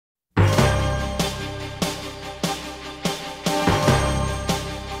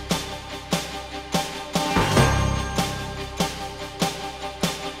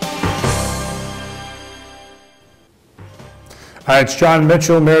Hi, it's Jon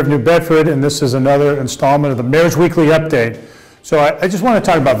Mitchell, Mayor of New Bedford, and this is another installment of the Mayor's Weekly Update. So I just want to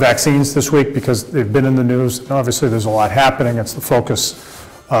talk about vaccines this week because they've been in the news. And obviously, there's a lot happening. It's the focus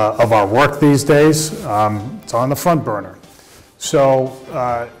of our work these days. It's on the front burner. So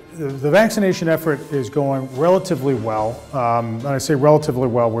the vaccination effort is going relatively well. When I say relatively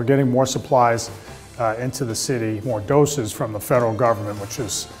well, we're getting more supplies into the city, more doses from the federal government, which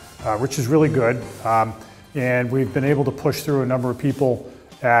is really good. And we've been able to push through a number of people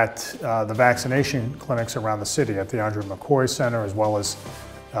at the vaccination clinics around the city, at the Andrew McCoy Center, as well as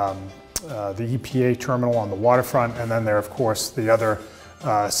the EPA terminal on the waterfront, and then there, of course, the other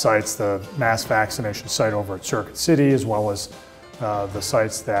sites, the mass vaccination site over at Circuit City, as well as the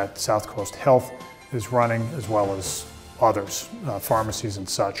sites that South Coast Health is running, as well as others, pharmacies and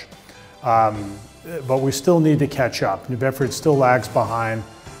such. But we still need to catch up. New Bedford still lags behind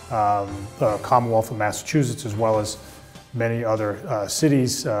the Commonwealth of Massachusetts, as well as many other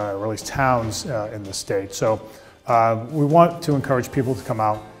cities, or at least towns in the state. So we want to encourage people to come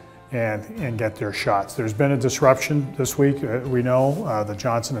out and get their shots. There's been a disruption this week. We know the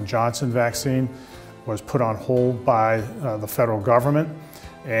Johnson & Johnson vaccine was put on hold by the federal government.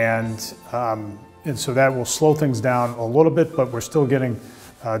 And so that will slow things down a little bit, but we're still getting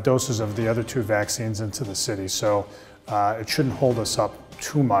doses of the other two vaccines into the city. So it shouldn't hold us up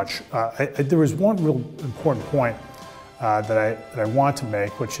too much. There was one real important point that I want to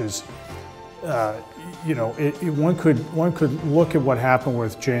make, which is, you know, one could look at what happened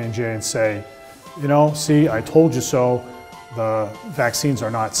with J&J and say, you know, see, I told you so. The vaccines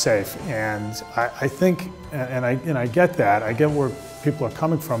are not safe, and I think, and I get that. I get where people are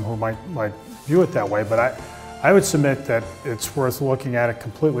coming from who might view it that way, but I would submit that it's worth looking at it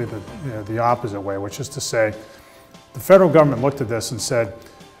completely the opposite way, which is to say, the federal government looked at this and said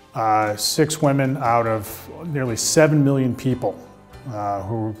 6 women out of nearly 7 million people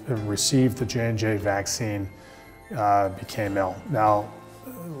who have received the J&J vaccine became ill. Now,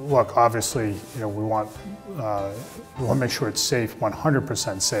 look, obviously, you know, we want to make sure it's safe,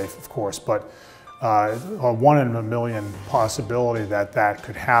 100% safe, of course, but a 1 in a million possibility that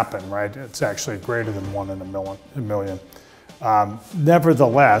could happen, right? It's actually greater than 1 in a million.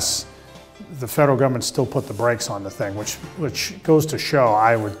 Nevertheless, the federal government still put the brakes on the thing, which goes to show,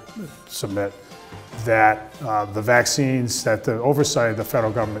 I would submit, that the vaccines, that the oversight of the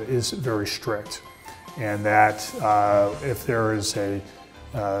federal government is very strict, and that if there is a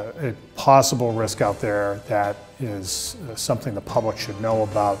possible risk out there that is something the public should know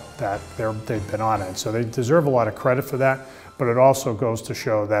about, that they've been on it. So they deserve a lot of credit for that, but it also goes to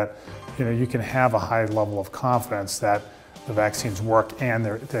show that, you know, you can have a high level of confidence that the vaccines work and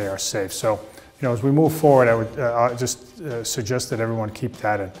they are safe. So, you know, as we move forward, I would just suggest that everyone keep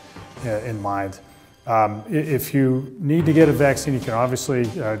that in mind. If you need to get a vaccine, you can obviously,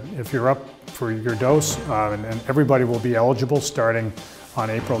 if you're up for your dose, and everybody will be eligible starting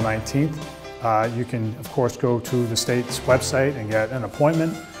on April 19th, you can, of course, go to the state's website and get an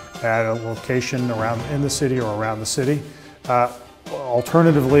appointment at a location in the city or around the city.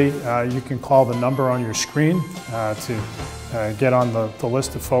 Alternatively, you can call the number on your screen to get on the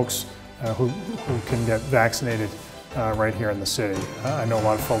list of folks who can get vaccinated right here in the city. I know a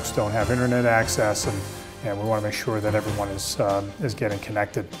lot of folks don't have internet access, and we want to make sure that everyone is getting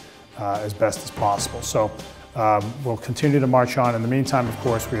connected as best as possible. So we'll continue to march on. In the meantime, of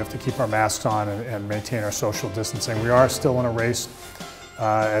course, we have to keep our masks on and maintain our social distancing. We are still in a race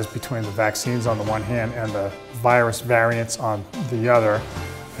as between the vaccines on the one hand and the virus variants on the other.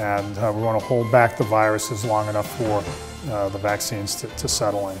 And we want to hold back the viruses long enough for the vaccines to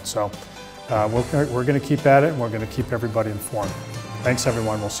settle in. So we're going to keep at it, and we're going to keep everybody informed. Thanks,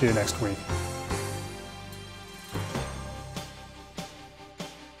 everyone. We'll see you next week.